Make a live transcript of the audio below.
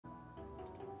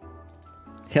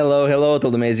Hello, hello to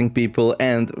all the amazing people,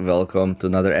 and welcome to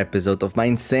another episode of my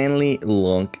insanely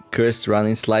long cursed run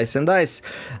in Slice and Dice,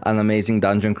 an amazing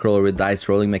dungeon crawler with dice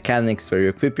rolling mechanics where you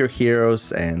equip your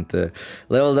heroes and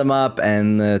level them up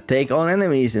and take on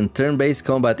enemies in turn-based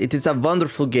combat. It is a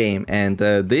wonderful game, and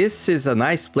this is a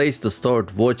nice place to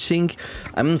start watching.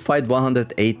 I'm in fight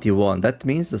 181. That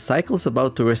means the cycle's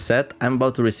about to reset. I'm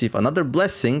about to receive another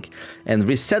blessing and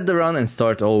reset the run and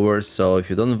start over. So if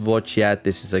you don't watch yet,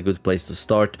 this is a good place to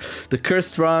start. The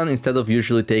cursed run, instead of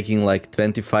usually taking like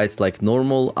 20 fights like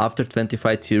normal, after 20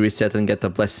 fights you reset and get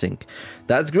a blessing.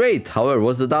 That's great. However,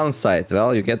 what's the downside?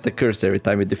 Well, you get the curse every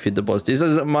time you defeat the boss. These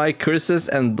are my curses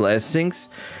and blessings.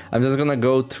 I'm just gonna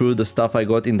go through the stuff I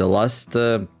got in the last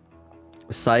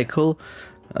cycle.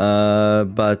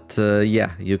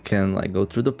 Yeah, you can like go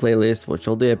through the playlist, watch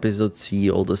all the episodes, see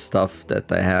all the stuff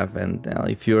that I have, and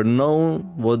if you know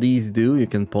what these do, you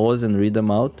can pause and read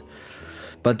them out.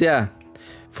 But yeah,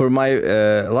 for my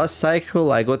last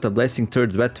cycle, I got a blessing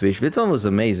third Death Wish. This one was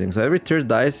amazing. So every third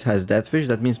dice has Death Wish.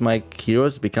 That means my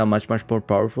heroes become much more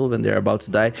powerful when they're about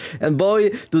to die. And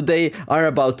boy, do they are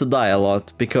about to die a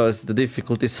lot, because the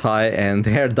difficulty is high and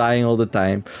they are dying all the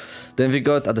time. Then we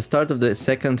got at the start of the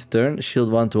second turn, shield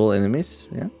 1 to all enemies.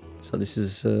 Yeah, so this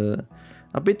is a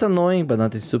bit annoying, but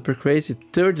not super crazy.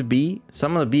 Third B,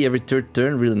 summon a B every third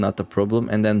turn, really not a problem.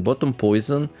 And then bottom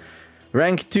poison.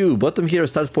 Rank 2, bottom hero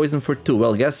starts poison for 2.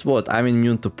 Well, guess what? I'm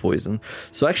immune to poison.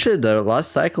 So actually the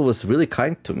last cycle was really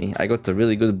kind to me. I got a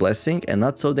really good blessing and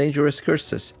not so dangerous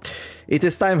curses. It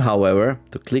is time, however,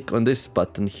 to click on this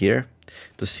button here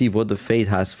to see what the fate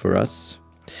has for us.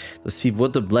 To see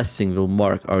what the blessing will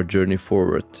mark our journey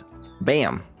forward.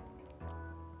 Bam!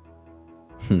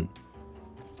 I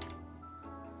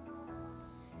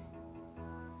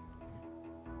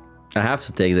have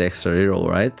to take the extra reroll,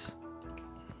 right?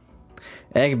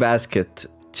 Egg basket.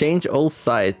 Change all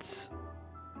sides.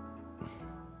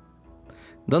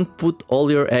 Don't put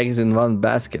all your eggs in one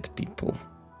basket, people.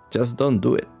 Just don't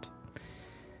do it.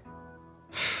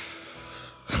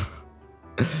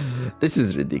 This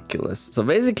is ridiculous. So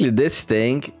basically this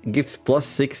thing gives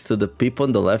 +6 to the people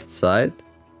on the left side.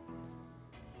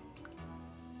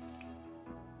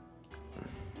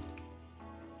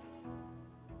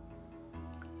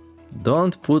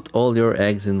 Don't put all your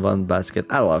eggs in one basket.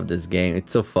 I love this game.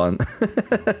 It's so fun.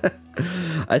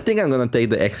 I think I'm gonna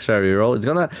take the extra reroll. It's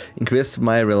gonna increase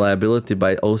my reliability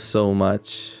by oh so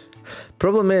much.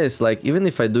 Problem is, like, even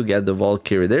if I do get the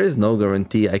Valkyrie, there is no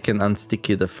guarantee I can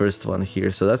unsticky the first one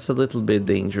here. So that's a little bit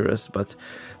dangerous. But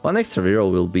one extra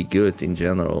reroll will be good in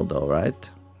general though, right?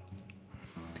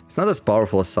 It's not as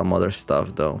powerful as some other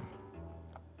stuff though.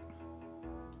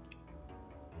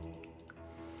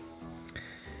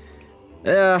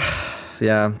 Yeah,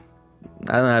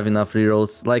 I don't have enough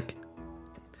rerolls, like,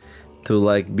 to,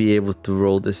 like, be able to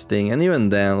roll this thing. And even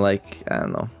then, like, I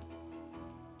don't know.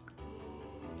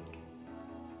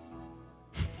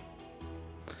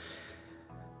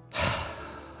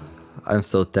 I'm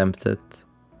so tempted.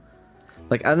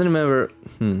 Like, I don't remember...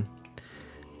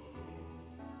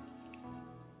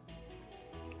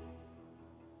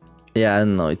 Yeah, I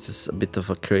don't know, it's just a bit of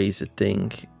a crazy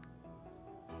thing.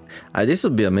 This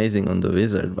would be amazing on the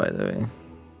wizard, by the way.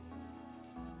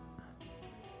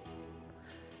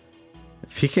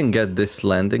 If you can get this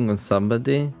landing on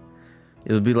somebody,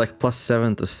 it will be like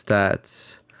 +7 to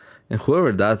stats. And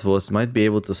whoever that was might be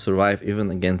able to survive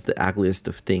even against the ugliest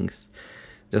of things.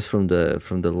 Just from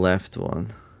the left one.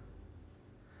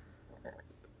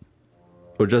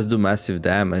 Or just do massive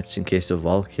damage in case of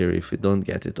Valkyrie if we don't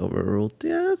get it overruled.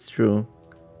 Yeah, that's true.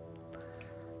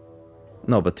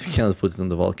 No, but you cannot put it on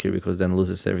the Valkyrie because then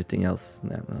loses everything else.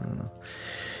 No.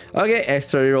 Okay,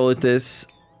 extra reroll it is.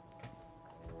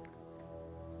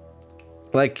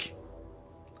 Like,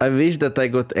 I wish that I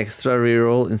got extra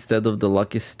reroll instead of the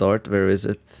lucky start. Where is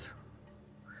it?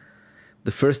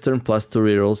 The first turn +2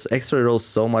 rerolls. Extra reroll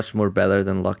so much more better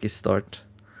than lucky start.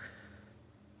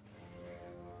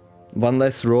 One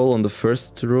less roll on the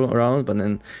first round, but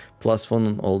then +1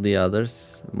 on all the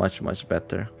others. Much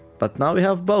better. But now we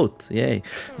have both. Yay.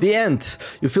 The end.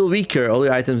 You feel weaker. All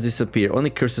your items disappear. Only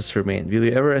curses remain. Will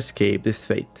you ever escape this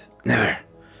fate? Never.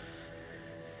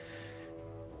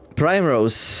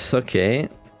 Primrose. Okay.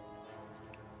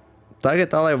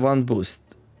 Target ally 1 boost.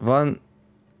 1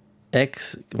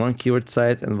 X, 1 keyword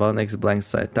side, and 1 X blank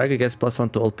side. Target gets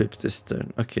 +1 to all pips this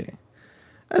turn. Okay.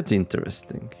 That's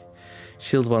interesting.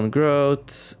 Shield 1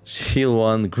 growth. Shield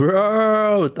 1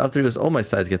 growth. After you use all my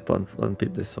sides get +1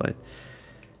 pip this fight.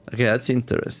 Okay, that's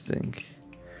interesting.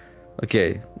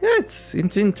 Okay, yeah, it's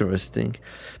interesting.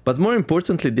 But more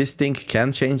importantly, this thing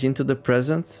can change into the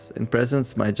presence, and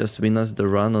presence might just win us the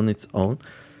run on its own.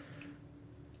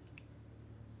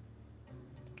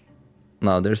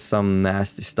 Now, there's some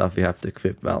nasty stuff we have to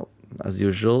equip. Well, as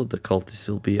usual, the cultist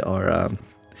will be our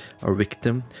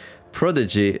victim.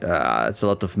 Prodigy, it's a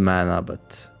lot of mana,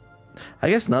 but I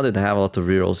guess now that I have a lot of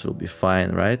rerolls, we'll be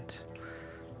fine, right?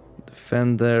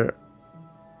 Defender.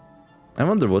 I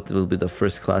wonder what will be the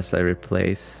first class I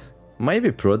replace.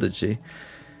 Maybe Prodigy.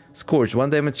 Scorch, 1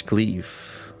 damage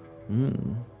cleave.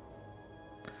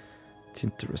 It's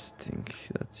interesting.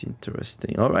 That's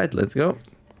interesting. Alright, let's go.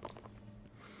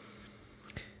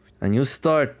 A new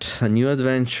start, a new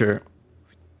adventure.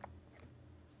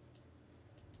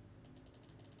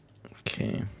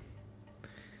 Okay.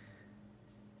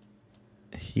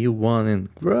 He won in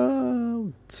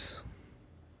growth.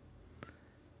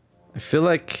 I feel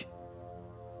like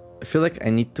I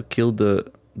need to kill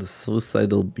the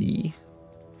suicidal bee.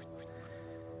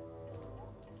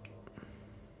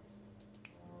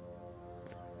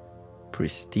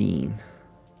 Pristine.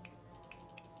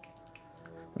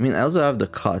 I mean, I also have the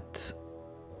cut,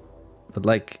 but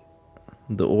like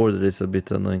the order is a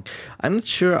bit annoying. I'm not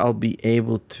sure I'll be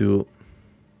able to.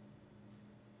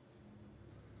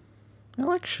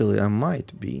 Well, actually, I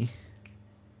might be.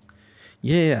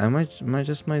 Yeah, I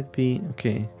might be.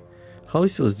 Okay. How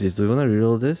easy was this? Do we want to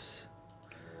reroll this?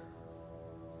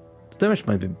 The damage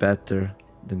might be better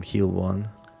than heal 1.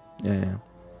 Yeah.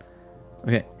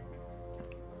 Okay.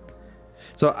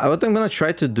 So what I'm gonna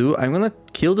try to do, I'm gonna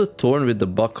kill the Thorn with the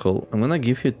buckle. I'm gonna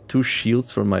give you 2 shields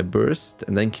for my burst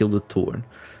and then kill the Thorn.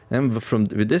 And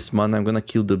with this mana, I'm gonna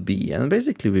kill the bee. And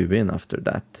basically we win after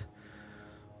that.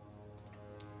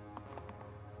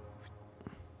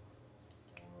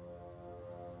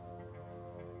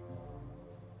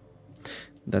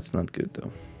 That's not good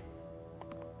though.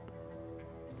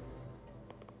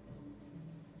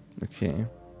 Okay.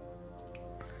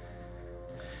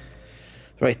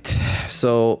 Right,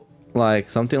 so like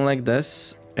something like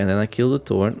this, and then I kill the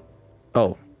Thorn.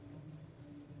 Oh,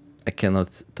 I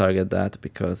cannot target that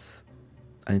because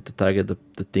I need to target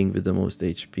the thing with the most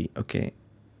HP. Okay.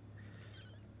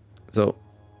 So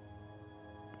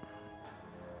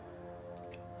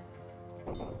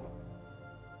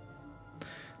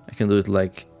I can do it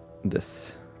like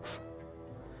this.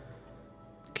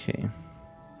 Okay.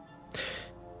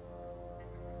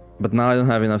 But now I don't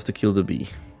have enough to kill the bee.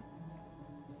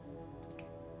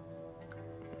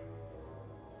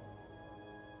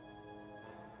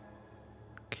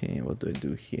 Okay, what do I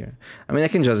do here? I mean, I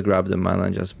can just grab the mana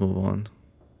and just move on.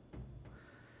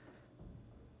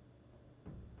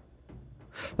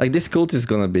 Like, this cult is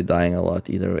gonna be dying a lot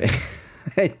either way.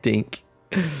 I think.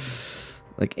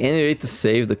 Like, any way to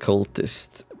save the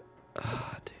cultist.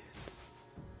 Ah, dude.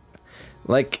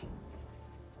 Like,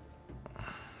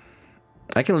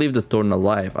 I can leave the Thorn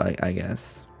alive, I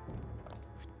guess.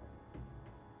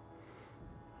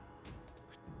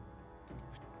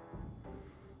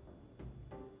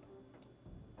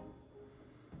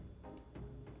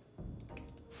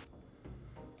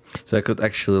 So I could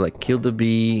actually like kill the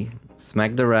bee,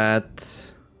 smack the rat.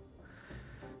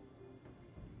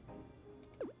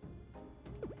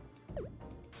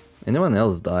 Anyone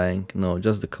else dying? No,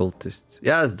 just the cultist.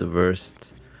 Yeah, it's the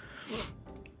worst.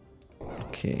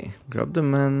 Okay, grab the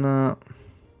mana.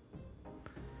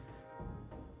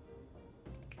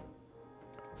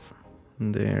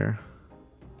 There.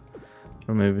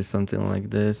 Or maybe something like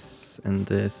this and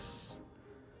this.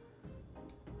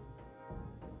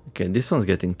 Okay, this one's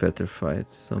getting petrified,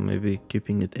 so maybe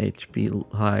keeping it HP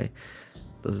high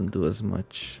doesn't do as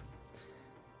much.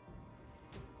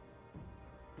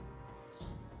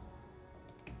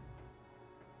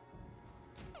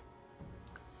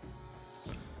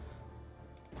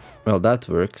 Well, that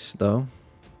works though.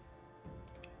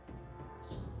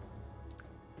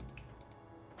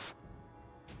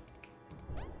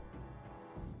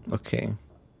 Okay.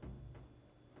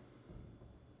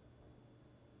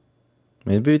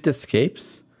 Maybe it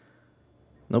escapes?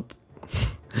 Nope.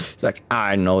 It's like,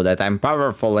 I know that I'm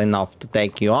powerful enough to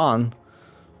take you on.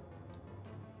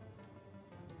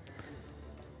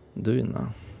 Do you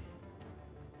know?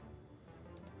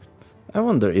 I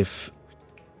wonder if...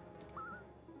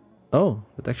 Oh,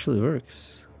 it actually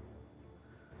works.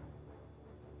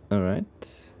 Alright.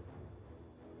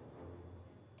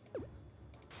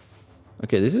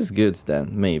 Okay, this is good then,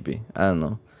 maybe. I don't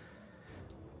know.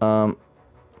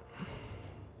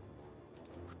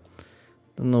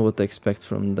 Don't know what to expect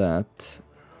from that.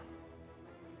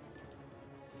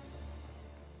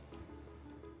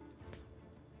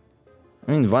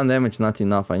 I mean, 1 damage not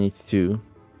enough, I need 2.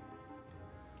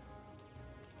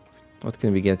 What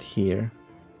can we get here?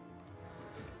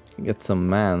 Get some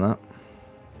mana.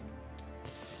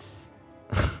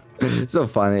 So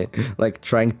funny, like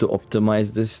trying to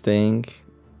optimize this thing,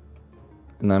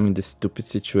 and I'm in this stupid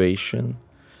situation.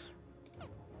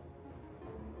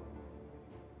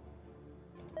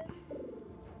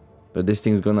 But this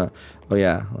thing's gonna... Oh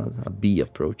yeah, a bee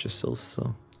approaches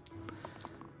also.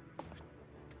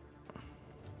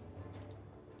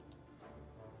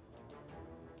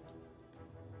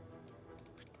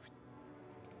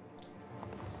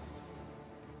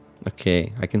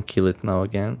 Okay, I can kill it now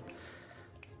again.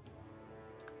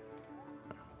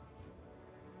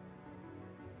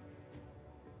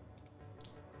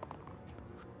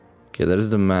 Okay, there's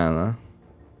the mana.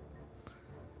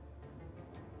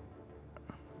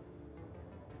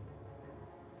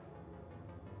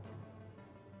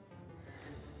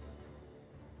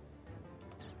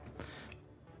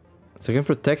 So I can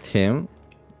protect him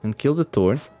and kill the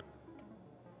Thorn.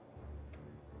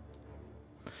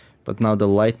 But now the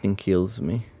lightning kills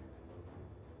me.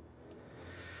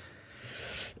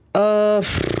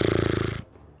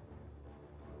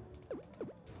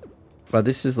 But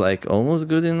this is like almost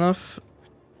good enough.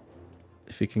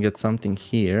 If we can get something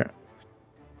here.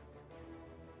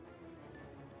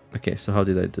 Okay, so how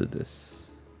did I do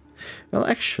this? Well,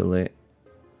 actually,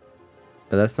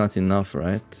 that's not enough,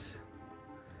 right?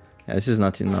 Yeah, this is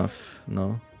not enough.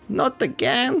 No. Not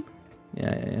again!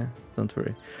 Yeah. Don't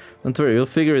worry. Don't worry, we'll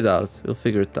figure it out. We'll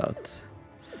figure it out.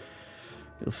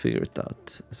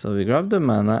 So we grab the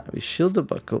mana, we shield the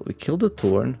buckle, we kill the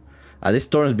Thorn. Ah, this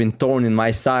Thorn's been torn in my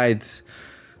side.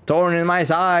 Torn in my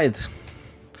side!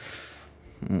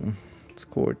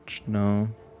 Scorch, no.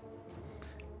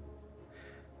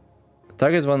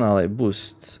 Target one ally,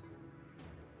 boost.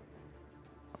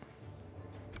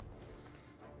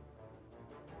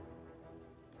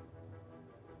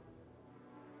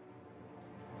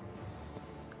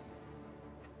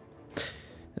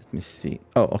 Let me see.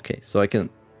 Oh, okay. So I can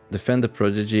defend the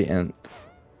Prodigy and...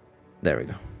 There we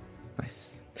go.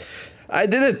 Nice. I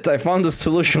did it! I found the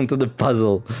solution to the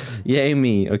puzzle. Yay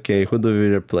me. Okay, who do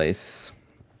we replace?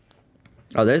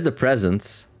 Oh, there's the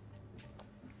presence.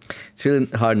 It's really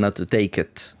hard not to take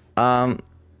it. Now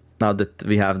that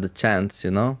we have the chance,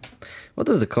 you know? What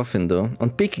does the coffin do? On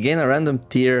peak, gain a random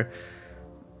tier...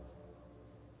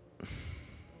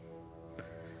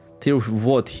 Tier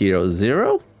what hero?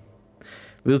 0?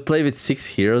 We'll play with 6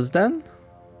 heroes then?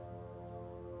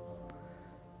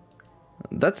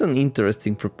 That's an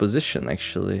interesting proposition,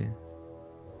 actually.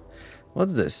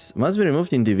 What's this? Must be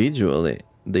removed individually.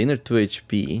 The inner 2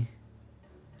 HP.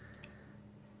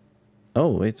 Oh,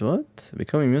 wait, what?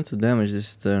 Become immune to damage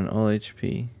this turn, all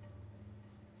HP.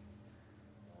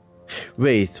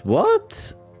 Wait,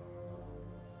 what?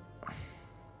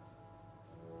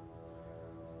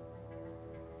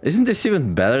 Isn't this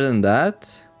even better than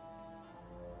that?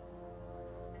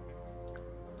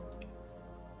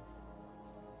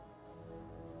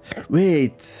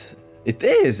 Wait, it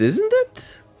is, isn't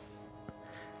it?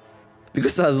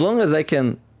 Because as long as I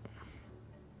can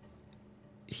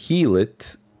heal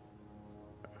it,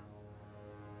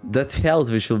 that health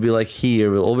which will be like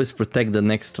here will always protect the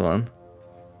next one.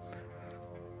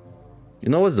 You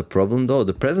know what's the problem though?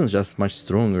 The present's just much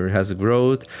stronger. It has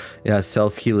growth, it has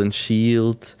self-heal and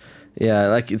shield. Yeah,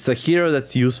 like it's a hero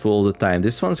that's useful all the time.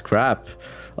 This one's crap.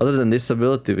 Other than this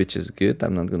ability, which is good,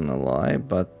 I'm not gonna lie,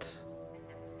 but...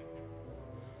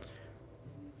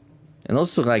 And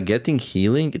also, like, getting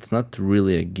healing, it's not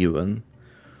really a given.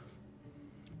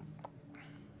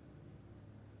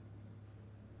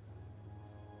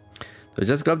 So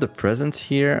just grab the presents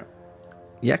here.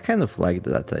 Yeah, I kind of like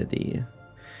that idea.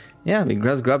 Yeah, we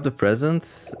just grab the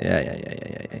presents. Yeah.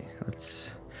 That's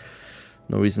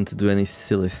no reason to do any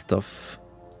silly stuff.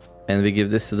 And we give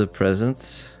this to the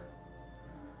presents.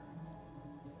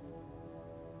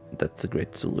 That's a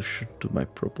great solution to my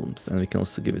problems. And we can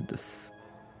also give it this.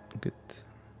 Good.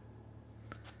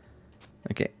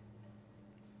 Okay.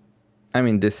 I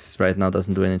mean, this right now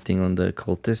doesn't do anything on the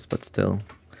cultist, but still,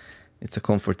 it's a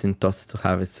comforting thought to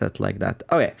have it set like that.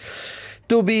 Okay,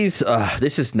 2 bees.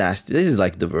 This is nasty. This is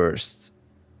like the worst.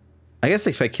 I guess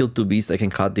if I kill 2 bees, I can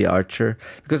cut the archer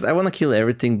because I want to kill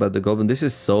everything but the goblin. This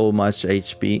is so much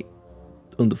HP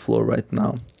on the floor right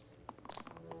now.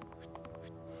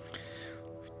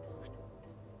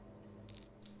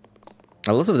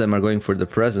 A lot of them are going for the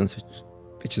presence,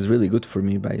 which is really good for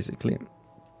me, basically.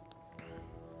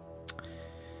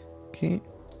 Okay.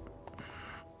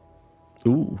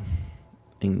 Ooh.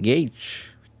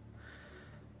 Engage.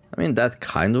 I mean, that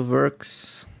kind of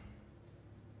works.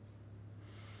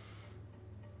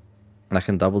 I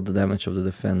can double the damage of the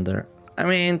defender. I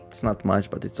mean, it's not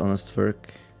much, but it's honest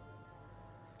work.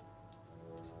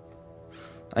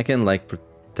 I can like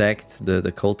protect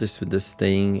the cultist with this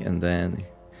thing, and then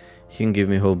he can give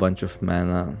me a whole bunch of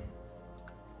mana.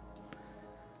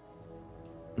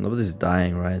 Nobody's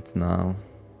dying right now.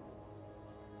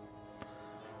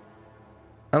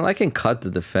 And I can cut the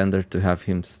defender to have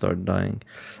him start dying.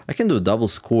 I can do a double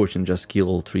scorch and just kill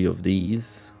all 3 of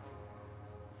these.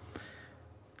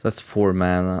 That's 4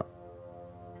 mana.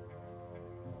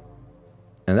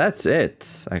 And that's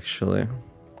it, actually.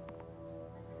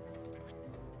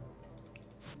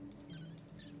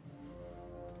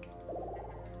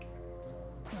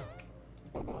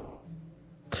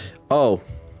 Oh.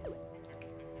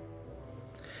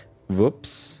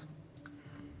 Whoops.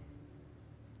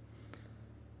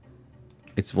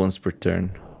 It's once per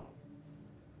turn.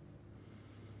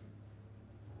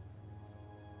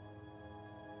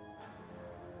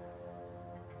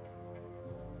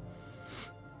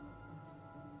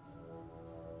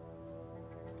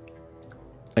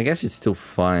 I guess it's still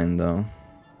fine though.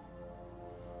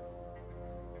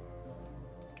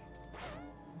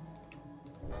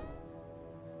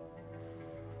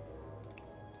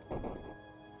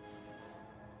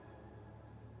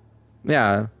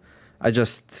 Yeah, I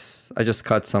just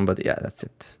cut somebody. Yeah, that's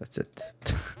it. That's it.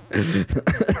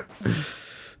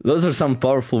 Those are some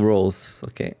powerful rolls.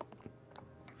 Okay.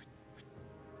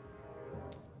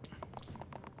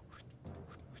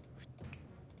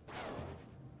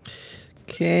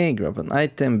 Okay, grab an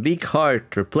item. Big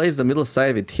Heart. Replace the middle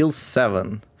side with heal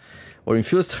 7. Or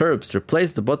Infused Herbs.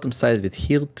 Replace the bottom side with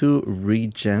heal 2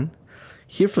 regen.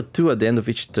 Here for 2 at the end of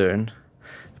each turn.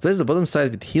 Replace the bottom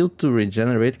side with heal 2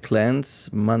 regenerate.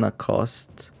 Cleanse. Mana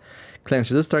cost.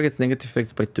 Cleanse. Reduce target's negative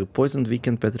effects by 2. Poisoned,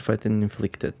 weakened, petrified, and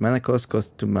inflicted. Mana cost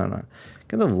 2 mana.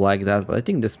 Kind of like that, but I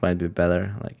think this might be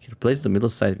better. Like, replace the middle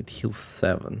side with heal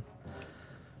 7.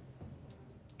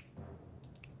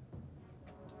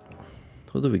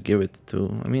 Who do we give it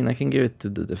to? I mean, I can give it to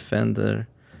the defender.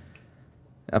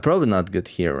 Probably not good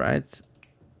here, right?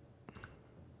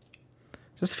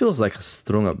 Just feels like a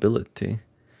strong ability.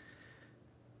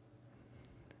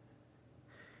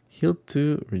 Heal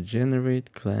 2,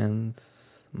 regenerate,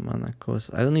 cleanse, mana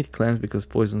cost. I don't need cleanse because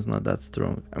poison's not that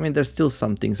strong. I mean, there's still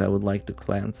some things I would like to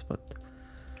cleanse, but...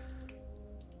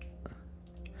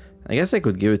 I guess I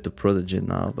could give it to Prodigy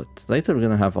now, but later we're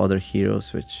gonna have other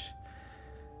heroes, which...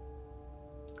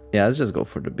 Yeah, let's just go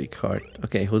for the big heart.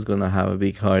 Okay, who's gonna have a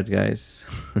big heart, guys?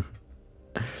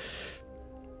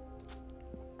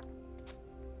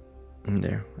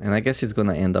 There. And I guess it's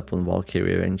gonna end up on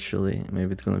Valkyrie eventually.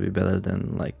 Maybe it's gonna be better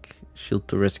than like Shield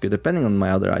to Rescue, depending on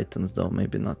my other items though,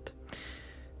 maybe not.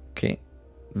 Okay.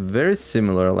 Very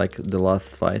similar like the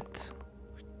last fight.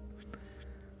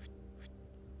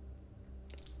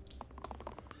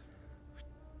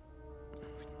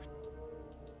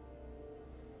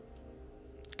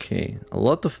 Okay, a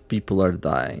lot of people are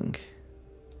dying.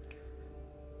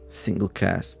 Single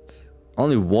cast.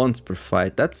 Only once per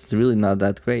fight. That's really not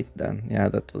that great then. Yeah,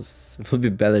 that was... It would be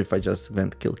better if I just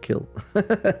went kill.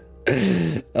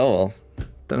 Oh well.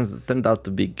 Turned out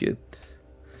to be good.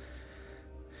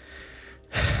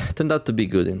 Turned out to be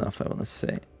good enough, I wanna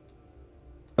say.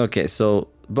 Okay, so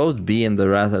both B and the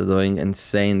Rat are doing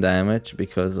insane damage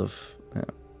because of...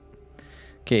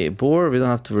 Okay, Boar, we don't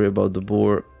have to worry about the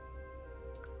Boar.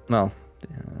 Well,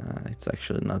 it's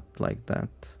actually not like that.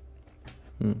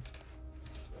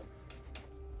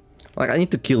 Like, I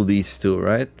need to kill these two,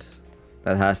 right?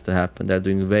 That has to happen. They're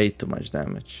doing way too much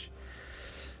damage.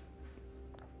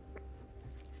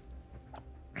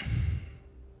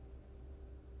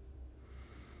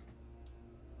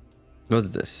 What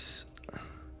is this?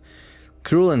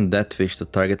 Cruel and Deathwish to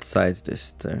target sides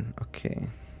this turn. Okay.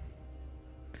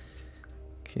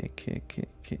 Okay.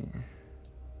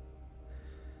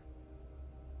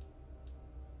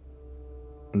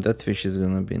 That fish is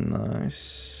gonna be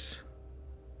nice.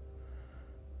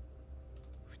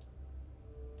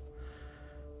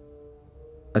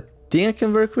 I think I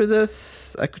can work with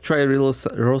this. I could try to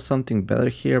roll something better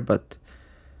here, but...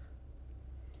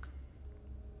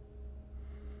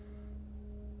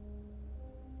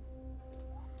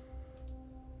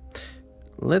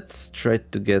 Let's try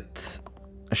to get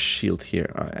a shield here.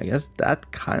 I guess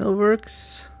that kind of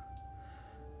works.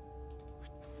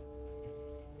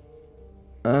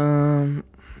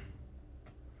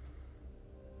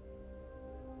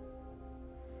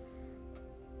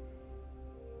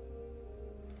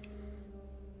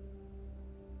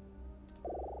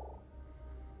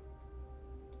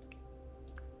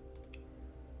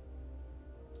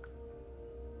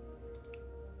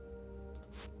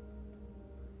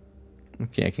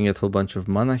 Okay, I can get a whole bunch of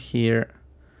mana here.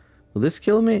 Will this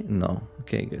kill me? No.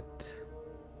 Okay, good.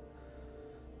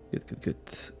 Good.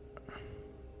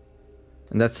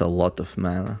 And that's a lot of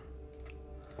mana.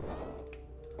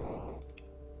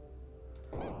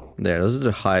 There, those are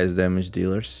the highest damage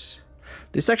dealers.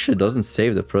 This actually doesn't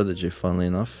save the Prodigy, funnily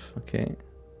enough. Okay.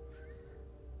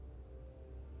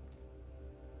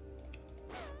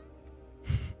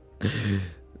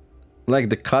 Like,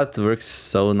 the cut works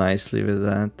so nicely with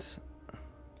that.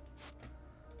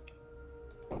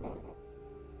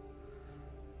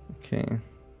 Okay.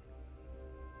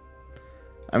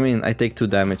 I mean, I take 2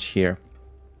 damage here.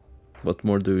 What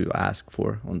more do you ask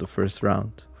for on the first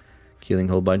round? Killing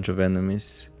a whole bunch of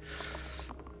enemies.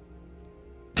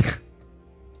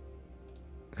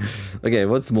 Okay,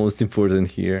 what's most important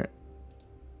here?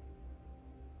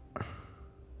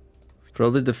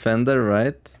 Probably Defender,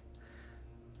 right?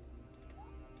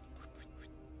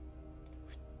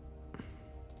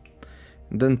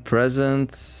 And then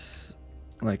Presence,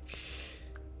 like,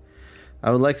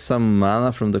 I would like some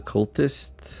mana from the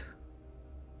Cultist.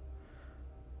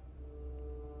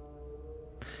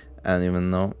 I don't even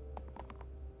know.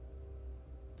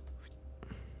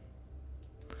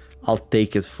 I'll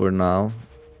take it for now.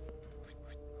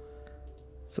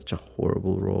 Such a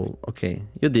horrible roll. Okay,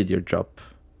 you did your job.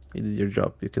 You did your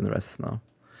job. You can rest now.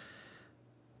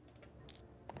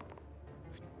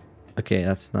 Okay,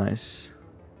 that's nice.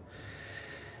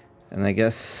 And I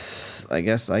guess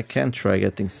I can try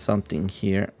getting something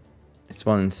here. It's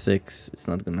 1 in 6. It's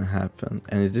not gonna happen.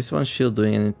 And is this one shield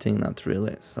doing anything? Not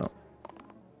really. So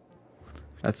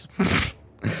that's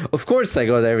of course I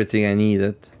got everything I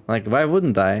needed. Like, why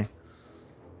wouldn't I?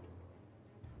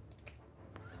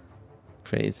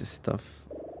 Crazy stuff.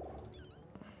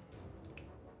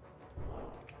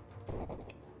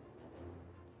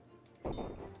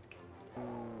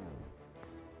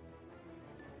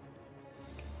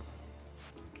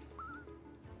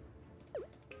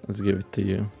 Let's give it to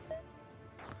you.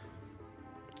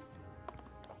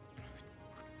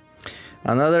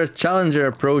 Another challenger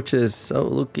approaches. Oh,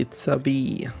 look, it's a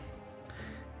bee.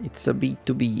 It's a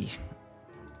B2B.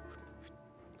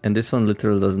 And this one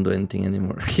literally doesn't do anything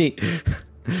anymore.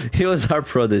 He was our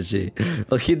prodigy.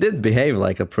 Well, he did behave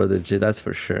like a prodigy, that's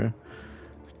for sure.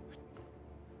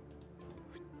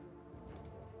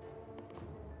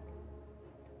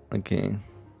 Okay.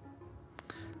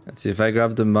 Let's see, if I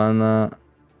grab the mana,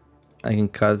 I can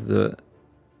cut the...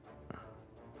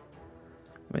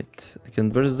 Wait, I can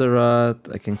burst the rat,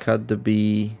 I can cut the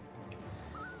bee.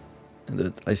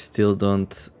 And I still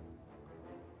don't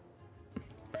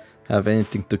have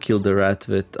anything to kill the rat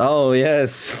with. Oh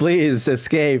yes, please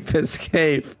escape,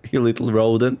 escape, you little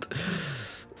rodent.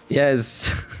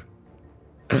 Yes.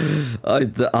 Oh,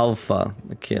 the alpha.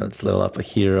 Okay, let's level up a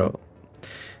hero.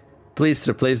 Please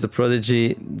replace the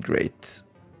prodigy. Great.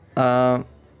 Yeah,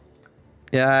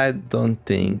 I don't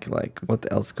think, like, what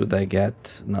else could I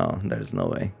get? No, there's no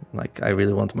way. Like, I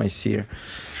really want my seer.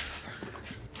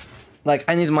 Like,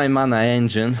 I need my mana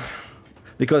engine.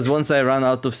 Because once I run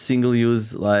out of single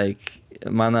use, like,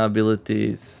 mana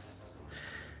abilities,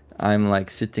 I'm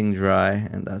like sitting dry,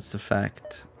 and that's a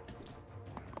fact.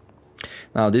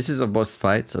 Now, this is a boss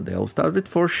fight, so they'll start with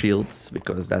 4 shields,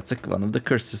 because that's one of the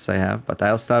curses I have. But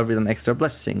I'll start with an extra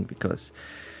blessing, because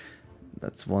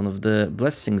that's one of the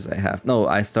blessings I have. No,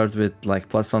 I start with like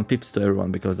 +1 pips to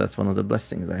everyone, because that's one of the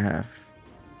blessings I have.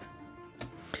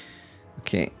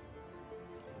 Okay.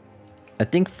 I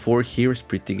think 4 here is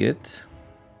pretty good.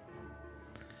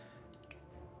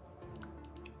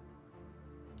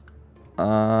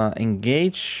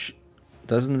 Engage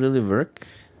doesn't really work.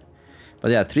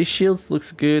 But yeah, 3 shields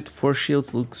looks good, 4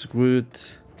 shields looks good.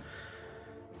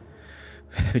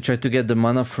 We try to get the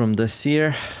mana from the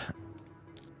seer.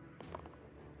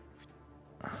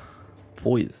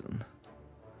 Poison.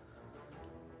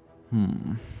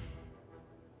 Well,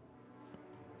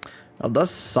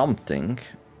 does something.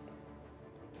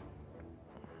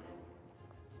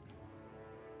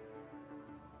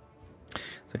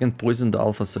 So I can poison the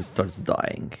alpha so it starts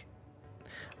dying.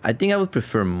 I think I would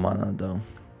prefer mana though.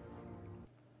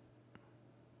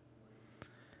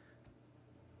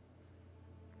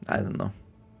 I don't know.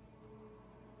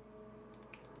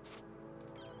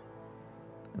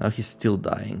 Now he's still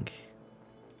dying.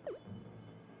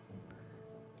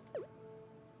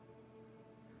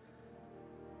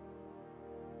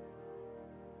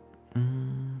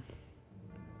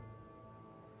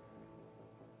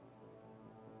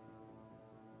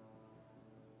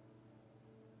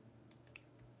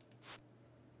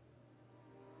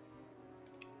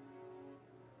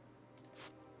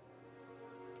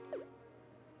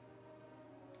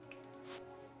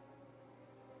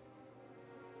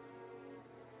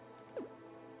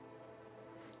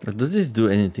 Does this do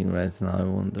anything right now, I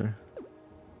wonder?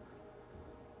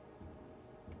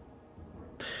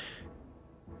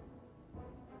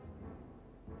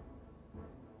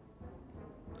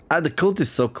 Ah, the cult is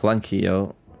so clunky,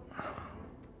 yo.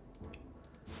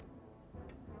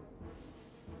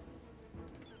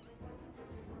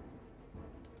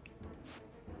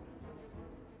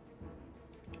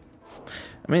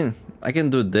 I mean, I can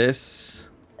do this.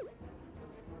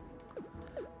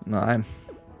 No, I'm...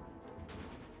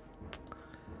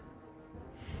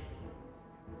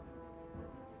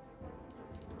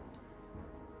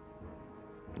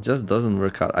 It just doesn't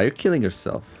work out. Are you killing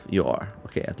yourself? You are.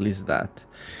 Okay, at least that.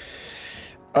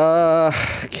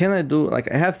 Can I do... Like,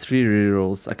 I have 3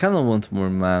 rerolls. I kind of want more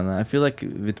mana. I feel like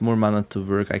with more mana to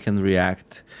work, I can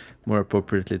react more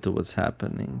appropriately to what's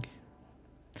happening.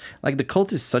 Like, the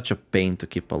cult is such a pain to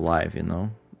keep alive, you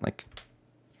know? Like...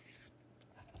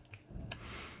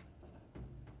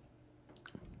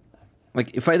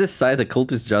 Like, if I decide the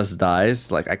cultist just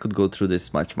dies, like, I could go through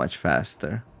this much, much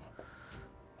faster.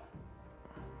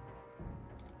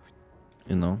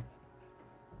 You know?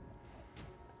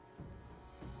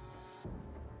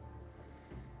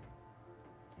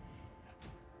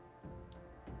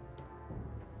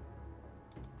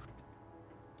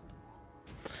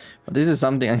 But this is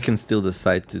something I can still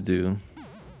decide to do.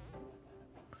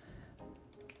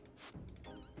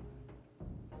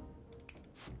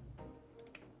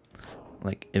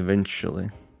 Like, eventually.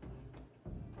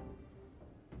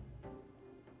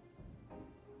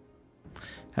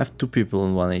 Have 2 people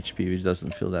on 1 HP, which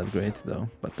doesn't feel that great though,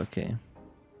 but okay.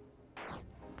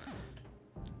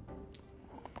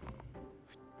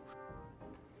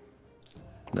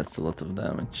 That's a lot of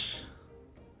damage.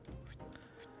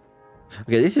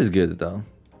 Okay, this is good though.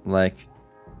 Like,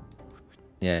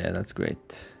 yeah, that's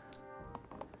great.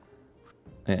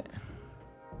 Yeah.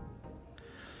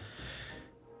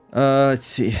 Let's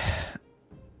see.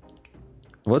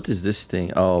 What is this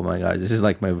thing? Oh my god, this is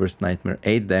like my worst nightmare.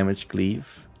 8 damage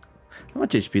cleave. How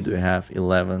much HP do I have?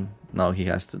 11. No, he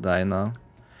has to die now.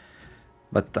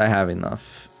 But I have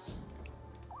enough.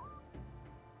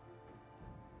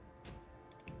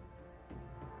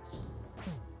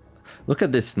 Look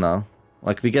at this now.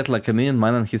 Like, we get like 1,000,000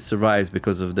 mana and he survives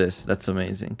because of this. That's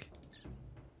amazing.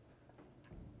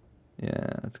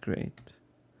 Yeah, that's great.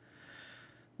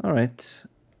 Alright.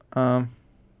 Who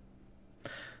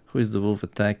is the wolf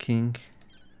attacking?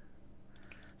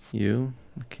 You?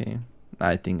 Okay.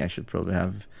 I think I should probably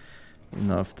have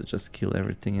enough to just kill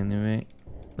everything anyway.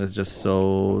 That's just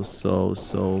so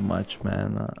much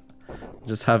mana.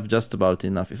 Just have just about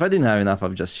enough. If I didn't have enough,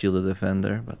 I'd just shield the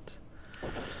defender, but...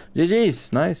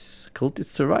 GG's, nice. Cultist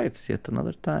survives yet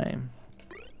another time.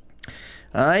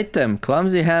 An item,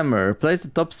 Clumsy Hammer. Replace the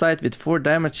top side with 4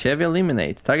 damage, heavy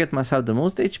eliminate. Target must have the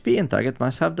most HP and target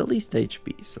must have the least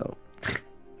HP, so...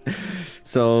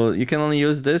 So you can only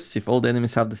use this if all the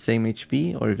enemies have the same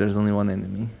HP or if there's only one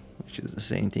enemy, which is the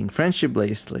same thing. Friendship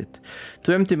Bracelet.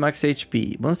 2 empty max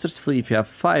HP. Monsters flee if you have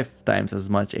 5 times as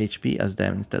much HP as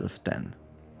them instead of 10.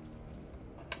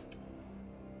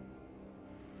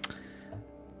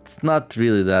 It's not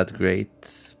really that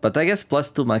great, but I guess plus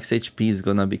 2 max HP is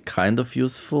gonna be kind of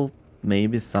useful,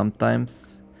 maybe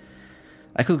sometimes.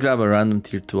 I could grab a random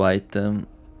tier 2 item.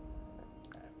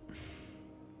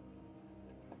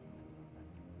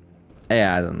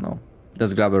 Yeah, I don't know.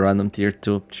 Just grab a random tier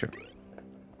 2, sure.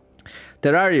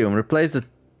 Terrarium, replace the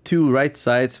 2 right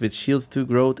sides with shield 2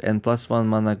 growth and plus 1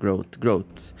 mana growth.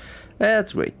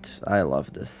 That's great. I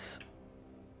love this.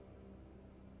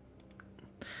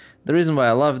 The reason why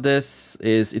I love this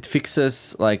is it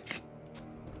fixes like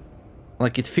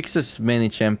it fixes many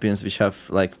champions which have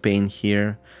like pain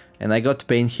here, and I got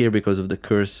pain here because of the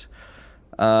curse.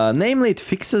 Namely, it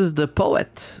fixes the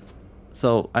poet.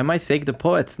 So I might take the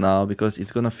poet now because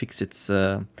it's gonna fix its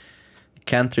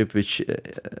cantrip, which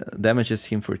damages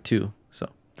him for 2. So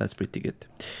that's pretty good.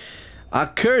 A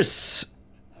curse,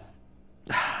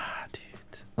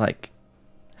 dude. Like,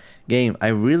 game, I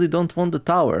really don't want the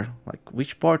tower. Like,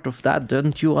 which part of that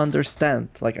don't you understand?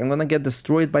 Like, I'm gonna get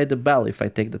destroyed by the bell if I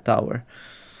take the tower.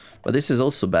 But this is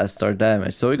also bad start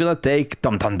damage. So we're gonna take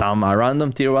a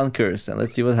random tier 1 curse and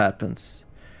let's see what happens.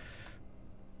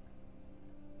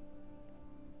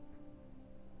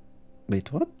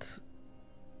 Wait, what?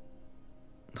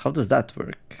 How does that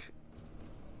work?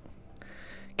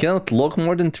 Cannot lock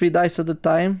more than 3 dice at a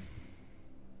time?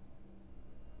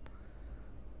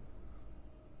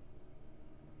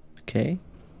 Okay.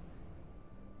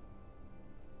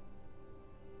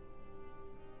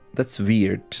 That's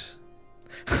weird.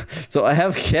 So I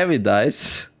have heavy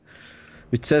dice,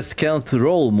 which says cannot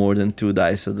roll more than 2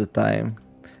 dice at a time.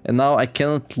 And now I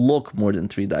cannot lock more than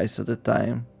 3 dice at a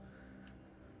time.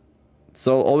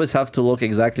 So always have to lock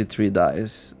exactly 3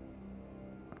 dice.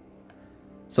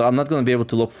 So I'm not gonna be able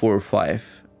to lock 4 or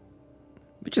 5.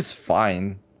 Which is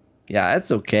fine. Yeah,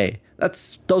 that's okay.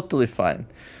 That's totally fine.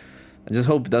 I just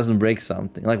hope it doesn't break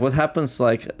something. Like, what happens,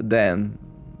 like, then?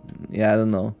 Yeah, I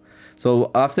don't know.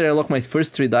 So after I lock my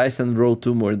first 3 dice and roll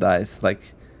 2 more dice,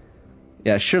 like...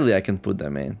 Yeah, surely I can put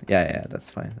them in. Yeah, that's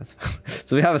fine. That's fine.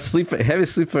 So we have a heavy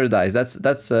sleeper dice.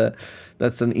 That's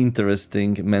an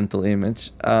interesting mental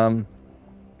image. All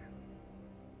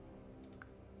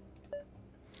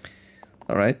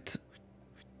right.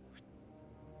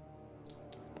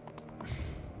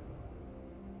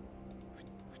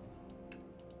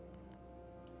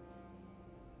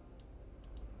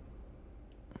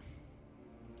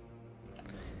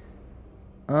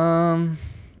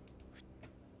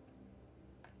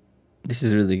 This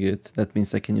is really good. That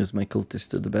means I can use my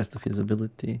cultist to the best of his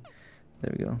ability.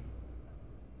 There we go.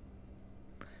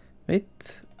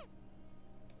 Wait.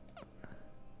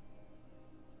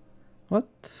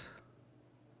 What?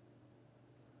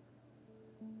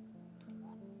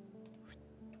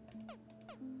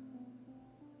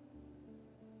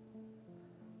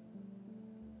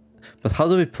 But how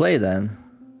do we play then?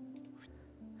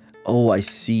 Oh, I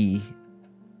see.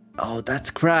 Oh,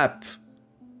 that's crap.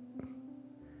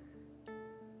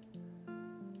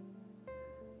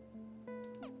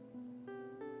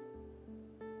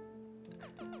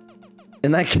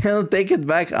 And I cannot take it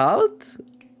back out?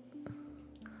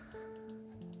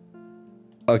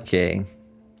 Okay.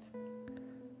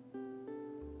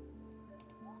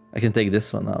 I can take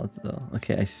this one out though.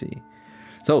 Okay, I see.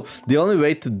 So the only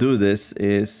way to do this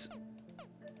is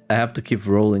I have to keep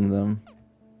rolling them.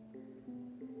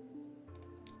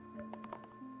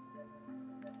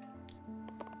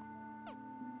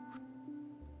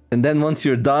 And then once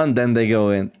you're done, then they go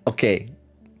in. Okay.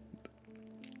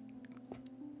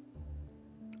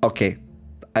 Okay.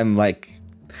 I'm like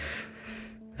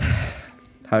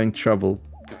having trouble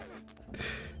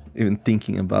even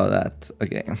thinking about that.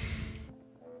 Okay.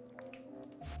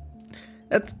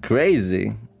 That's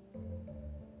crazy.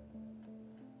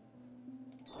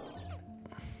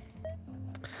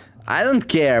 I don't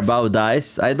care about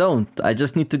dice. I don't. I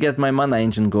just need to get my mana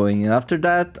engine going. And after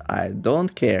that, I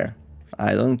don't care.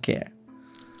 I don't care.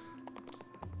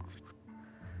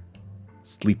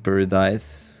 Sleeper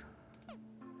dice.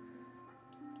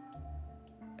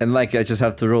 And like, I just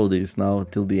have to roll these now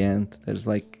till the end. There's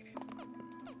like...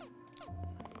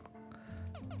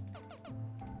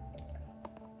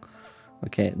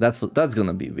 Okay, that's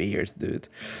gonna be weird, dude.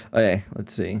 Okay,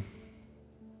 let's see.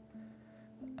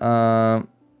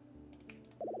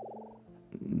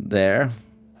 There.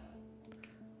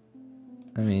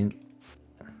 I mean...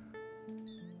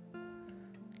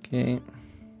 Okay.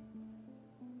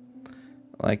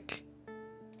 Like...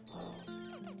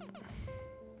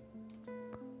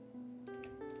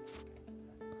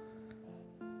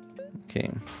 Okay.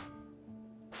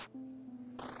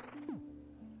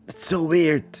 It's so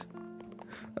weird.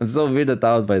 I'm so weirded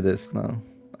out by this now.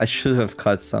 I should have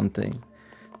cut something.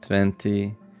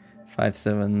 20, 5,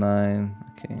 7, 9.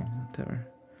 Okay, whatever.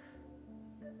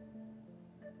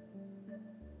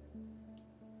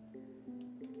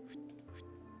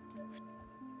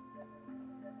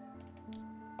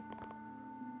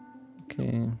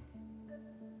 Okay.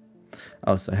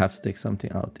 Oh, so I have to take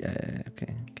something out. Yeah,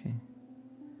 okay.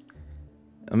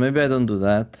 Maybe I don't do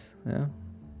that. Yeah.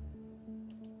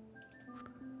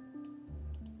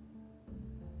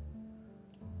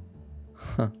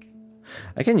 Huh.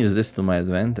 I can use this to my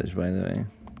advantage, by the way.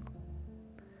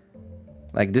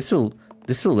 Like this will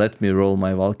let me roll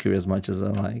my Valkyrie as much as I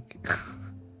like.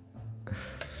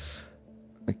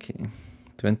 Okay.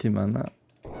 20 mana.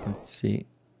 Let's see.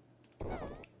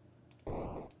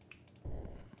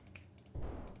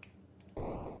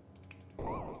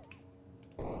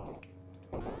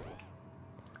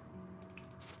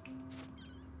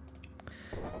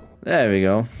 There we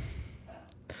go.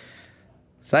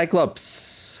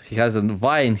 Cyclops. He has a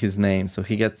Y in his name, so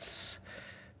he gets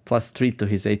 +3 to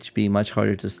his HP, much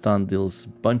harder to stun, deals a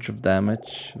bunch of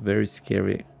damage. Very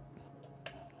scary.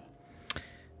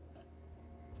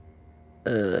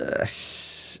 I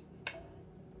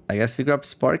guess we grab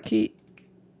Sparky.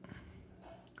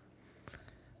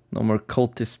 No more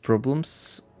cultist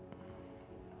problems.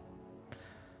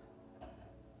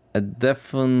 I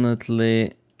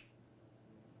definitely...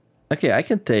 Okay, I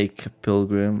can take a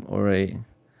Pilgrim or a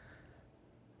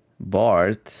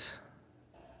Bard.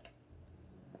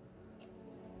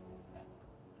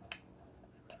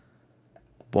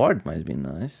 Bard might be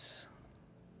nice.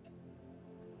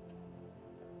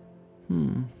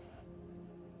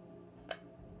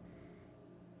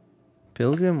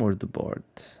 Pilgrim or the Bard?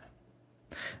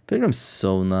 Pilgrim's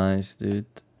so nice, dude.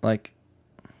 Like,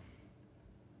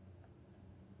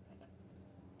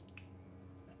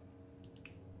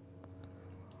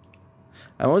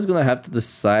 I'm always gonna have to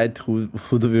decide who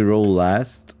do we roll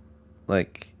last.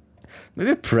 Like,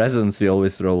 maybe Presence we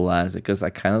always roll last, because I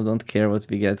kind of don't care what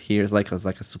we get here. It's like as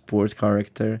like a support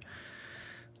character.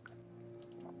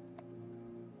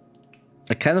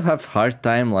 I kind of have hard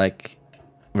time like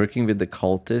working with the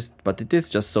cultist, but it is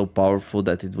just so powerful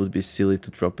that it would be silly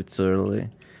to drop it so early.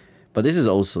 But this is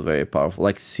also very powerful.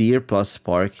 Like Seer plus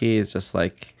Sparky is just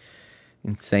like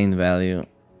insane value.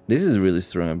 This is really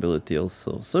strong ability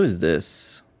also. So is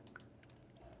this.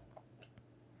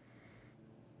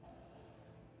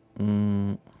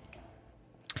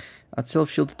 Add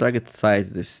self-shield to target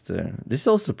sides this turn. This is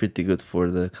also pretty good for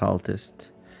the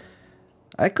cultist.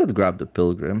 I could grab the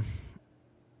Pilgrim.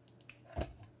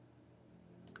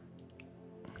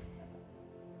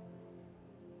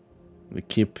 We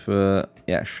keep...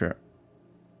 yeah, sure.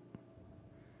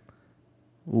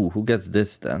 Ooh, who gets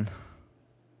this then?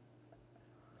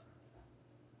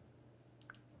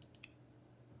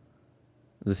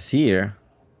 The Seer.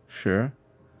 Sure.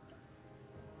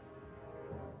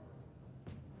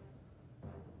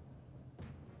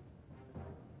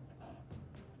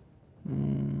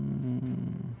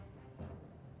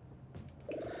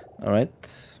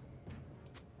 Alright.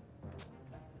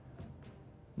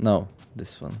 No,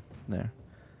 this one. There.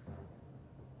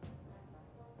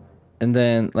 And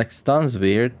then, like, stun's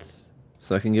weird.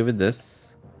 So I can give it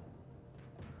this.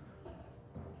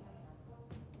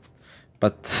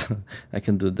 But I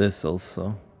can do this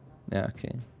also. Yeah,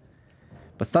 okay.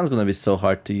 But stun's gonna be so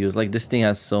hard to use. Like, this thing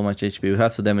has so much HP. We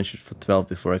have to damage it for 12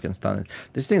 before I can stun it.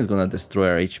 This thing is gonna destroy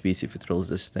our HPs if it rolls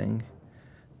this thing.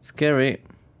 It's scary.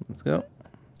 Let's go.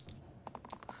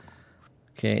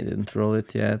 Okay, didn't roll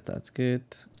it yet. That's good.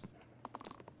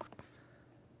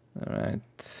 Alright.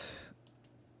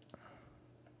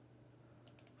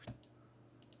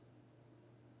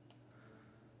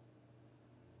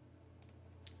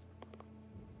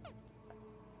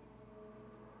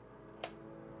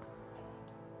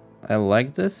 I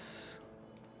like this.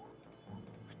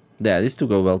 Yeah, these two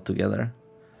go well together.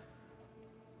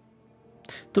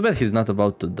 Too bad he's not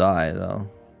about to die, though.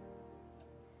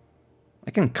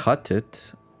 I can cut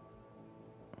it.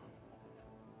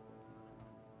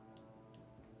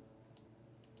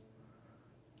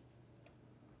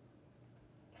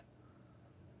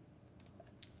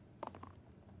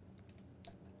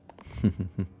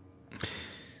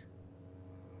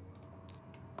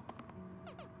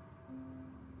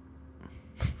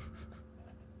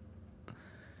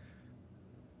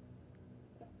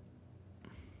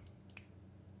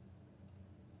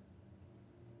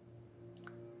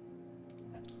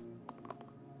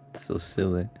 So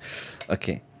silly.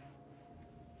 Okay.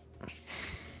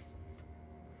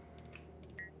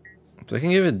 So I can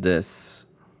give it this.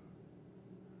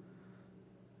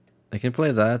 I can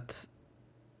play that.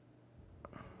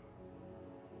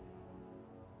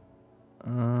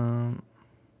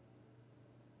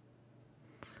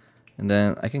 And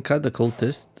then I can cut the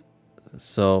cultist.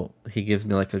 So he gives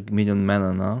me like a million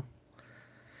mana now.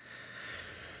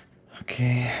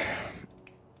 Okay.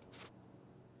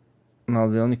 Now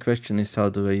the only question is, how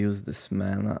do I use this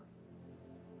mana?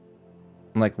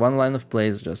 Like, one line of play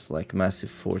is just like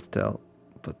massive foretell,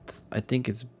 but I think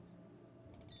it's...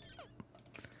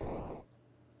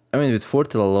 I mean, with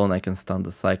foretell alone I can stun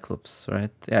the Cyclops,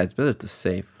 right? Yeah, it's better to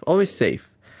save. Always save.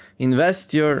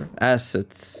 Invest your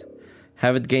assets.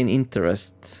 Have it gain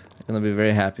interest. I'm gonna be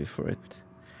very happy for it.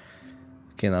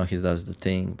 Okay, now he does the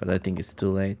thing, but I think it's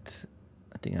too late.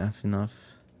 I think I have enough.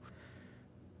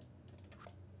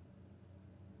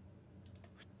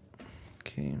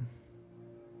 Okay.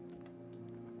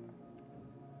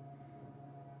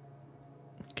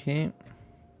 Okay.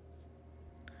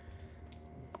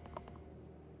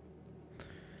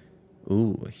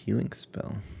 Ooh, a healing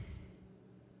spell.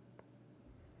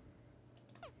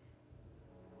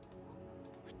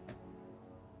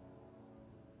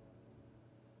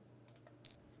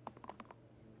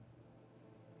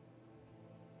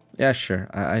 Yeah, sure.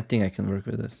 I think I can work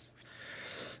with this.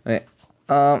 Okay.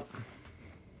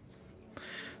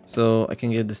 So I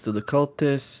can give this to the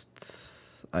cultist.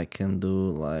 I can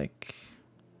do like,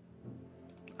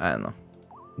 I don't know,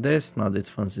 this. Now this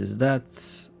fancies that.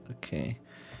 Okay.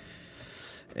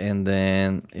 And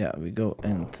then, yeah, we go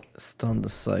and stun the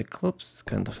Cyclops. It's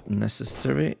kind of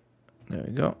necessary. There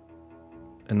we go.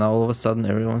 And now all of a sudden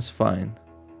everyone's fine.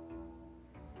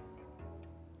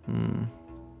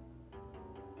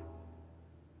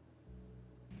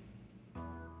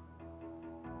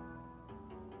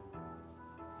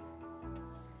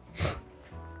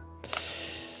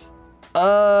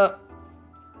 I'm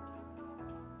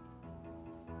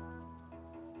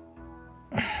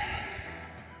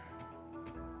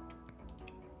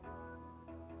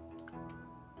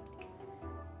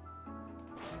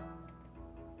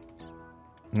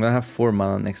gonna have 4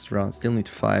 mana next round. Still need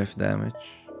 5 damage.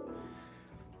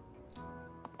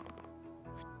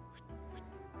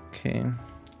 Okay.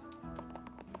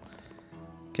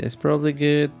 Okay, it's probably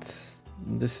good.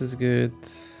 This is good.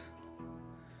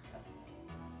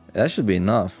 That should be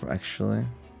enough, actually.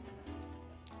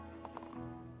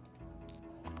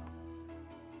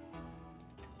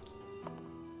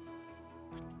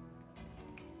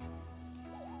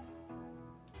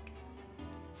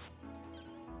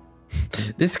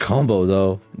 This combo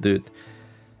though, dude.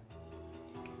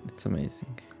 It's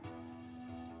amazing.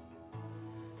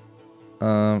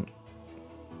 What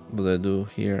do I do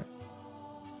here?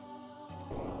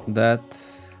 That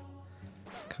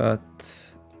cut,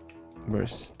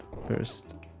 burst,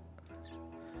 burst,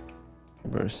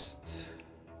 burst,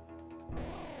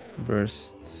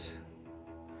 burst.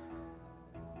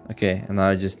 Okay, and now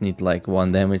I just need like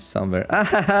 1 damage somewhere.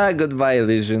 Ah, goodbye,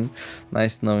 illusion.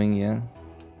 Nice knowing you.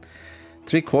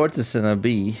 3 quarters and a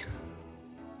B.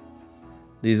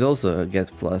 These also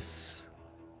get plus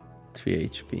 3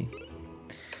 HP.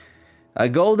 A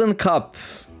golden cup.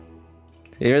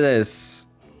 Here it is.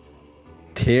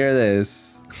 Here it is.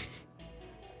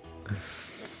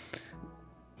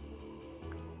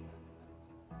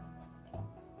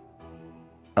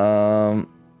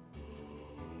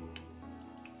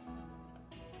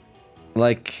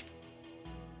 Like,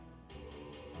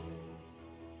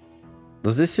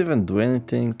 does this even do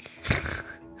anything?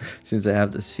 Since I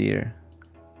have the seer.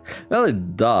 Well,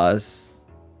 it does.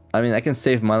 I mean, I can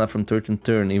save mana from turn to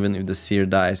turn even if the seer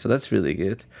dies, so that's really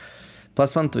good.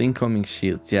 +1 to incoming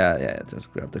shields. Yeah,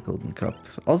 just grab the golden cup.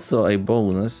 Also a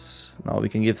bonus. Now we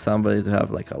can give somebody to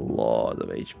have like a lot of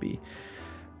HP.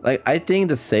 Like, I think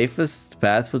the safest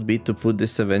path would be to put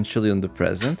this eventually on the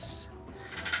presence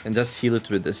and just heal it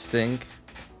with this thing.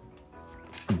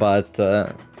 But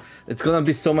it's gonna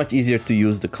be so much easier to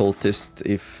use the cultist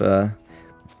if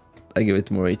I give it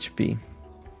more HP.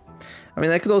 I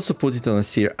mean, I could also put it on a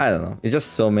seer. I don't know. It's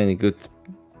just so many good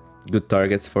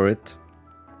targets for it.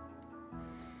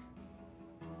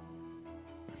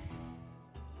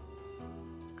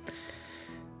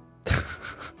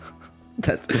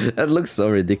 That looks so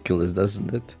ridiculous,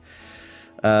 doesn't it?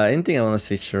 Anything I want to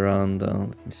switch around?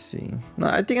 Let me see. No,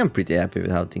 I think I'm pretty happy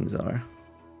with how things are.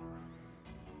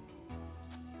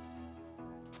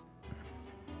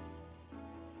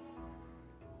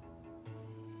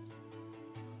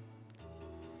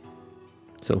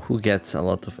 So who gets a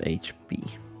lot of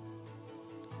HP?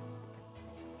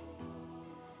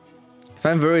 If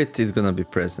I'm worried, it's gonna be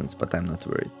presence, but I'm not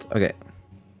worried. Okay.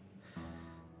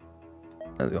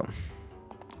 Let's go.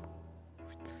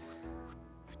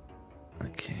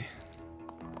 Okay.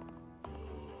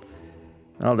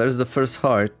 Well, there's the first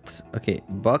heart. Okay,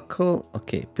 buckle.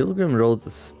 Okay, pilgrim rolls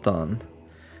a stun.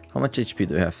 How much HP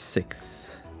do we have?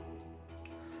 6.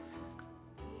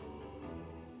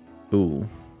 Ooh.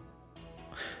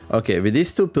 Okay, with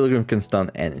these 2, pilgrim can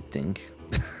stun anything.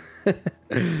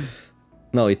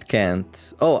 No, it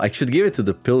can't. Oh, I should give it to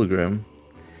the pilgrim.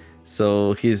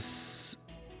 So his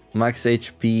max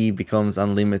HP becomes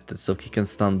unlimited, so he can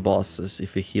stun bosses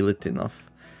if we heal it enough.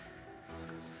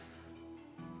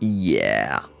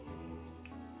 Yeah.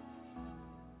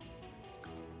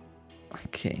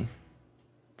 Okay.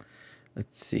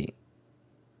 Let's see.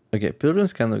 Okay,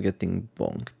 pilgrim's kind of getting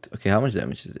bonked. Okay, how much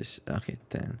damage is this? Okay,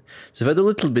 10. So if I do a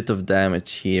little bit of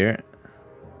damage here,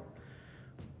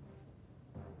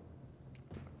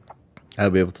 I'll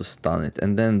be able to stun it.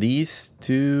 And then these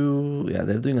 2, yeah,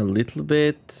 they're doing a little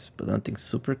bit, but nothing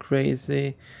super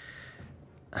crazy.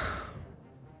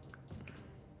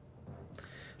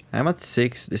 I'm at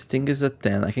 6, this thing is at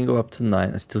 10, I can go up to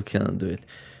 9, I still cannot do it.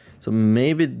 So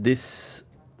maybe this...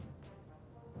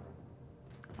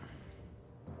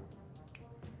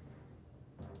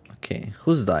 Okay,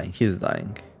 who's dying? He's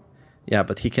dying. Yeah,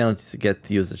 but he cannot get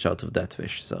usage out of that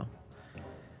fish, so...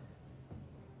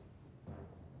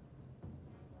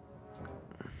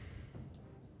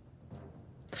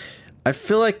 I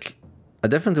feel like I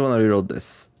definitely want to reroll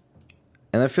this.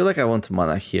 And I feel like I want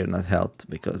mana here, not health,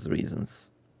 because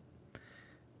reasons.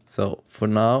 So, for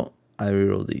now, I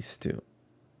reroll these 2.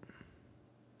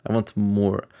 I want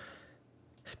more.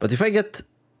 But if I get...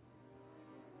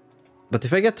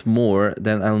 more,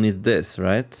 then I'll need this,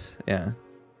 right? Yeah.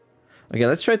 Okay,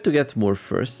 let's try to get more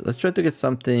first. Let's try to get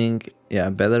something, yeah,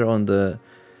 better on the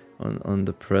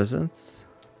presence.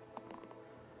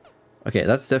 Okay,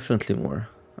 that's definitely more.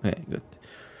 Okay, good.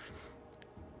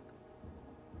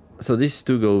 So these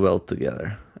two go well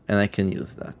together, and I can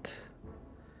use that.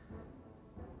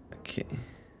 Okay.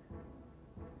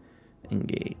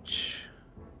 Engage.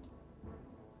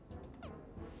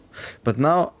 But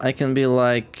now I can be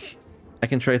like, I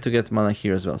can try to get mana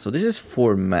here as well. So this is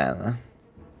 4 mana.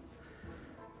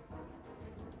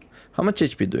 How much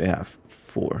HP do I have?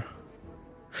 4.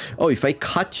 Oh, if I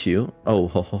cut you... Oh,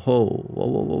 ho, ho, ho. Whoa,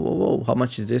 whoa, whoa, whoa, whoa. How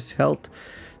much is this health?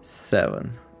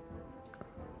 7.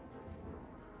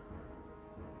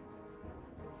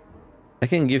 I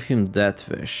can give him that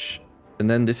wish. And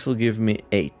then this will give me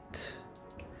 8.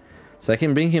 So I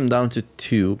can bring him down to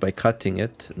 2 by cutting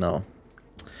it. No.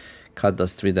 Cut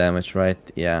does 3 damage,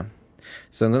 right? Yeah.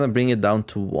 So I'm gonna bring it down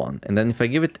to 1. And then if I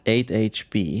give it 8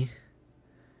 HP...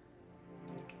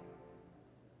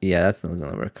 Yeah, that's not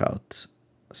gonna work out,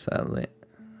 sadly.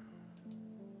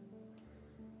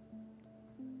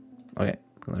 Okay,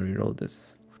 I'm gonna reroll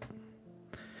this.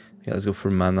 Okay, let's go for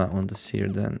mana on the seer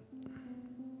then.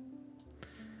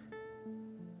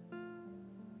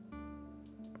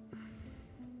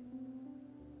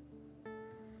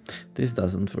 This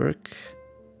doesn't work.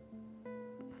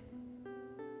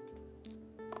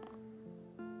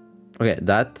 Okay,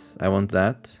 that. I want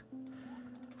that.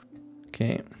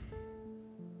 Okay.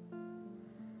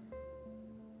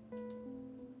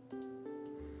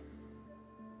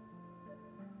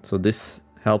 So this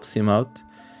helps him out.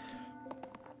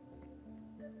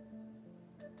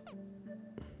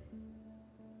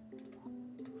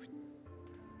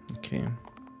 Okay.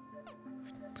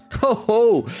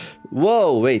 Oh,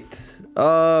 whoa, wait.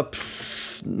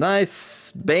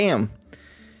 Nice, bam.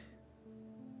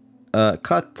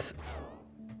 Cut.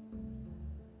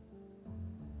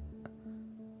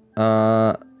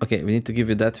 Okay, we need to give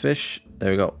you that fish.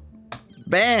 There we go.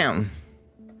 Bam.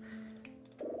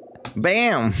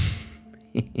 Bam.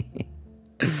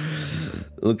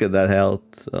 Look at that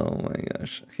health. Oh my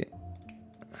gosh. Okay.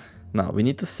 Now we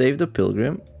need to save the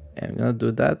pilgrim. I'm gonna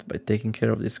do that by taking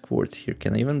care of this quartz here.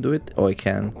 Can I even do it? Oh, I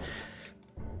can.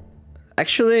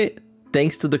 Actually,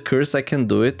 thanks to the curse, I can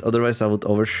do it. Otherwise, I would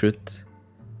overshoot.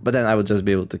 But then I would just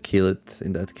be able to kill it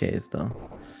in that case, though.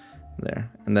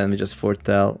 There. And then we just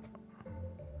foretell.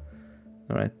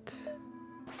 Alright.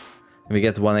 And we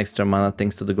get 1 extra mana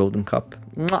thanks to the golden cup.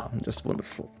 Mwah! Just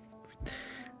wonderful.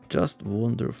 Just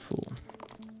wonderful.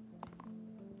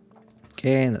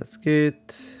 Okay, that's good.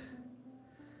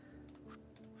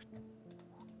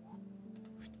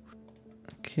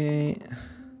 Okay.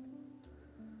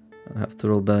 I'll have to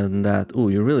roll better than that. Ooh,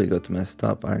 you really got messed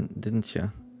up, didn't you?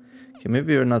 Okay,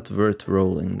 maybe you're not worth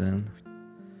rolling then.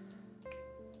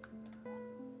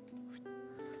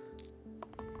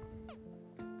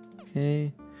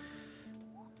 Okay.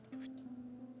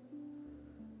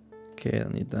 Okay, I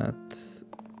need that.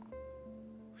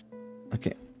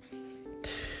 Okay.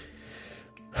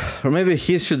 Or maybe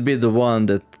he should be the one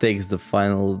that takes the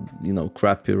final, you know,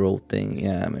 crappy roll thing.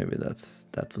 Yeah, maybe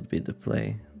that would be the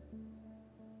play.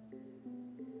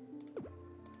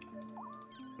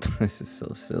 This is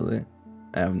so silly.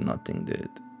 I have nothing, dude.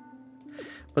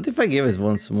 What if I give it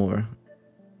once more?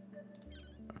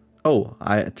 Oh,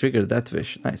 I triggered that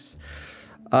wish. Nice.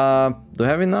 Do I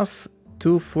have enough?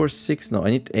 2, 4, 6. No,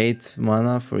 I need 8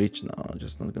 mana for each. No,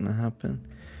 just not gonna happen.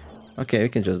 Okay, we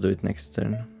can just do it next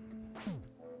turn.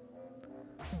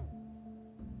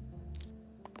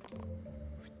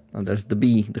 Oh, there's the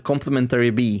bee, the complimentary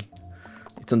bee.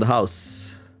 It's in the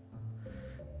house.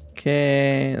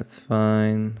 Okay, that's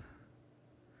fine.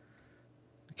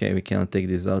 Okay, we cannot take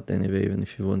this out anyway, even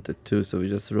if you wanted to, so we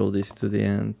just roll this to the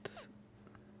end.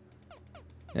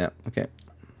 Yeah, okay.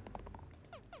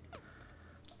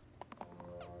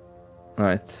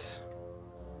 Alright.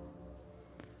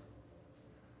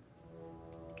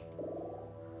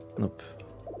 Nope.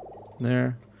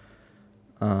 There.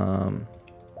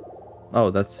 Oh,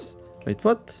 that's... Wait,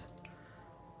 what?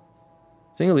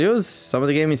 Single use?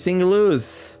 Somebody gave me single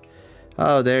use.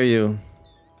 How dare you?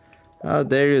 How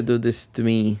dare you do this to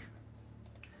me?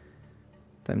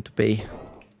 Time to pay.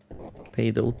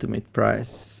 Pay the ultimate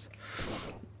price.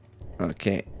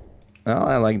 Okay. Well,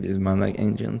 I like these mana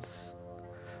engines.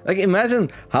 Like, imagine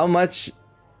how much...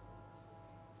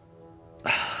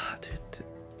 Dude,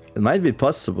 it might be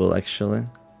possible, actually.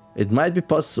 It might be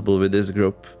possible with this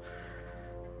group.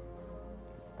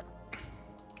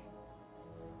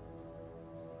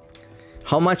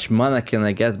 How much mana can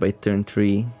I get by turn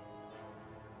 3?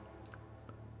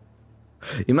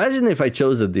 Imagine if I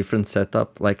chose a different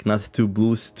setup, like not 2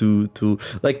 blues, 2...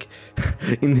 Like,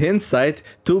 in hindsight,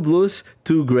 2 blues,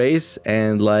 2 grays,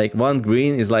 and like 1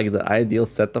 green is like the ideal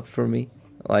setup for me.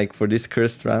 Like, for this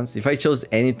cursed runs. If I chose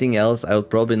anything else, I would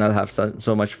probably not have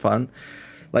so much fun.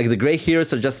 Like the gray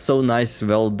heroes are just so nice,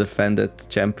 well defended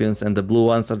champions, and the blue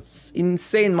ones are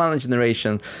insane mana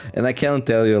generation. And I can't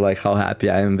tell you like how happy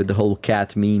I am with the whole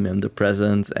cat meme and the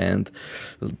presents and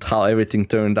how everything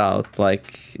turned out.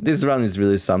 Like this run is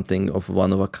really something of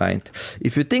one of a kind.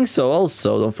 If you think so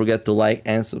also, don't forget to like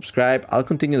and subscribe. I'll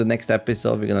continue the next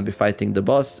episode. We're gonna be fighting the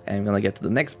boss and we're gonna get to the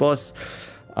next boss.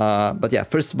 But yeah,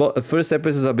 first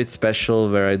episode is a bit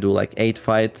special where I do like 8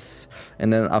 fights,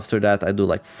 and then after that I do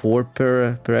like 4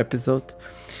 per episode.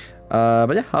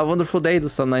 But yeah, have a wonderful day, do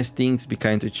some nice things, be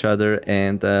kind to each other,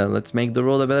 and let's make the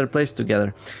world a better place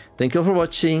together. Thank you all for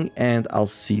watching, and I'll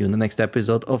see you in the next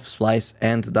episode of Slice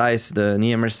and Dice.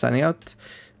 TheNeomare signing out.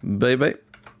 Bye bye.